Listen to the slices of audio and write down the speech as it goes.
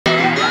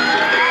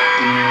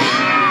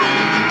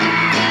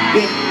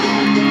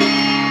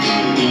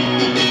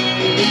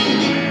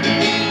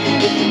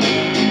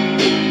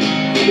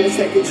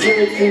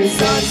drinking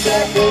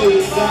Sunset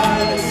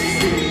Boulevard,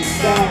 city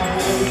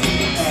stars.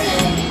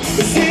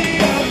 The city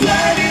of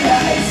blinding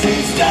lights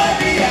and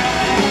starry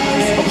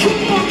eyes. Oh,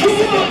 come on, come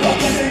on.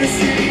 Welcome to the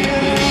city of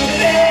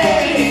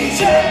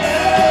angels.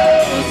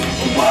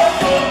 Whoa,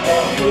 whoa,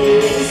 whoa,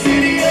 the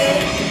city of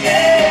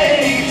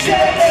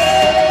angels.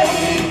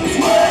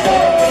 Whoa,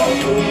 whoa,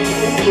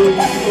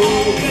 whoa,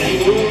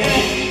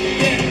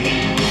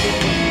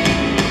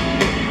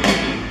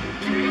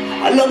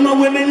 I love my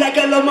women like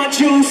I love my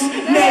juice.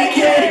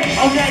 Naked,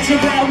 all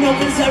natural, no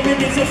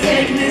preservatives or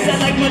fakeness. I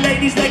like my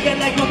ladies like I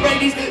like my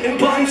Brady's in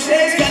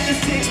bunches. Got the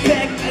six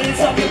pack, and it's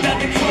talking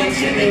about the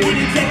crunching. They get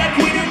it like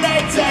we do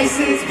like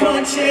Tyson's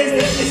punches.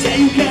 They say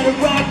you gotta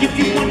rock if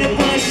you wanna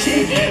run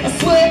shit. I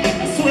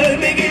swear,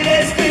 make it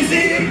less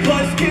busy.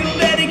 Plus, kill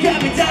that it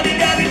got me down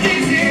and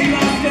dizzy.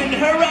 Lost in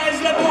her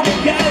eyes like, oh my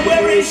God,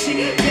 where is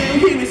she? Damn,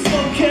 he was so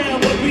calm,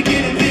 but we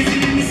getting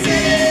busy in the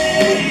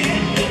city.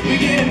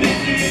 We getting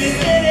busy in the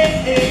city.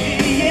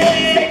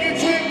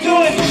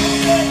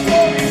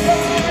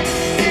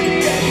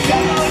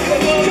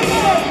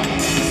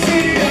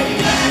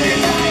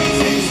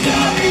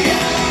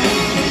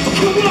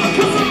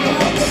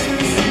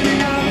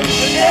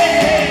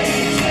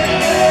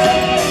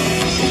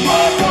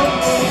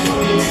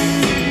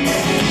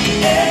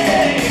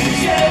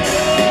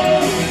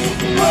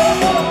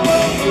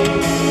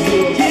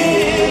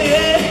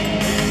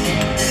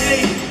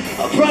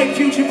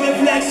 Future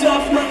reflects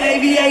off my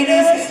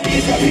aviators.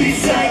 It's a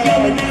peace sign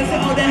going out to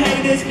all the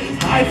haters.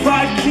 High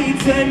five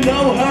keeps and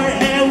no hurt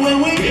hand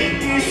when we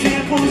get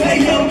samples. They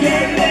young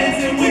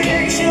girls and we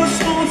chill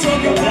school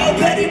talk about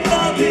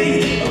Blvd.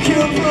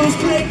 Kill Bruce,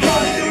 click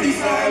Call of Duty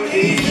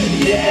zombies.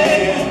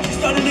 Yeah, she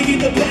started to get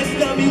the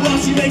best of me while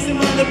she makes some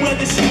other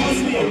whether she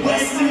wants me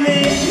arresting me.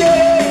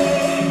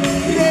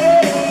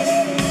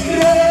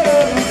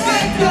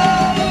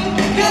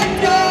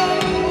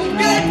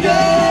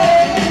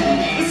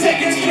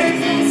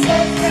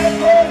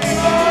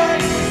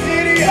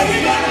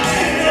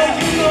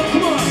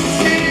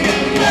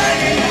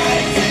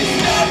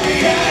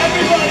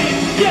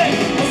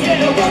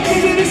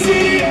 Welcome to the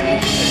city of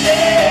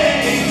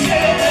angels.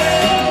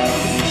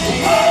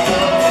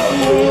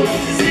 Whoa,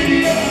 the city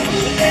of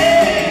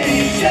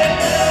angels.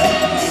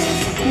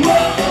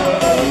 Whoa,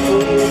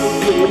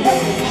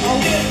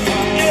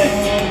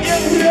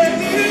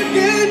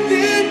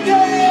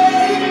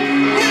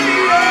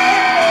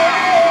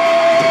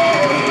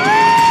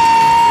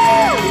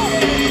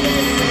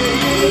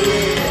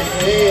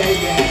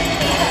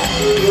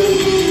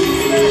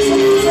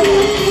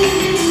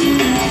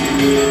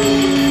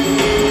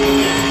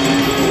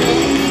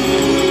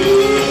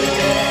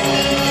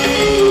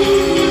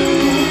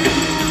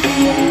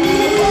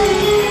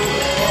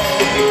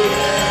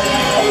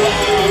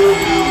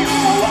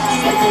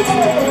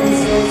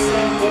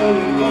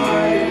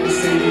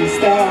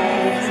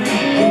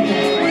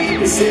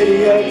 the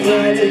city of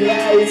blinding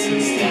lights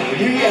and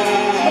starry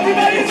eyes.